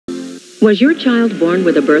Was your child born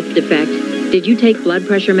with a birth defect? Did you take blood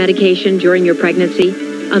pressure medication during your pregnancy?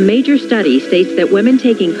 A major study states that women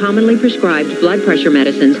taking commonly prescribed blood pressure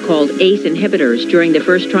medicines called ACE inhibitors during the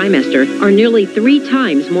first trimester are nearly 3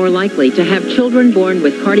 times more likely to have children born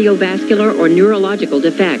with cardiovascular or neurological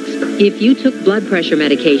defects. If you took blood pressure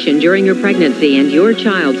medication during your pregnancy and your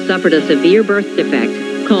child suffered a severe birth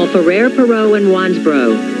defect, call Ferrer, Poirot, and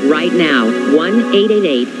Wansbrough right now,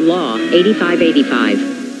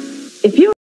 1-888-LAW-8585. If you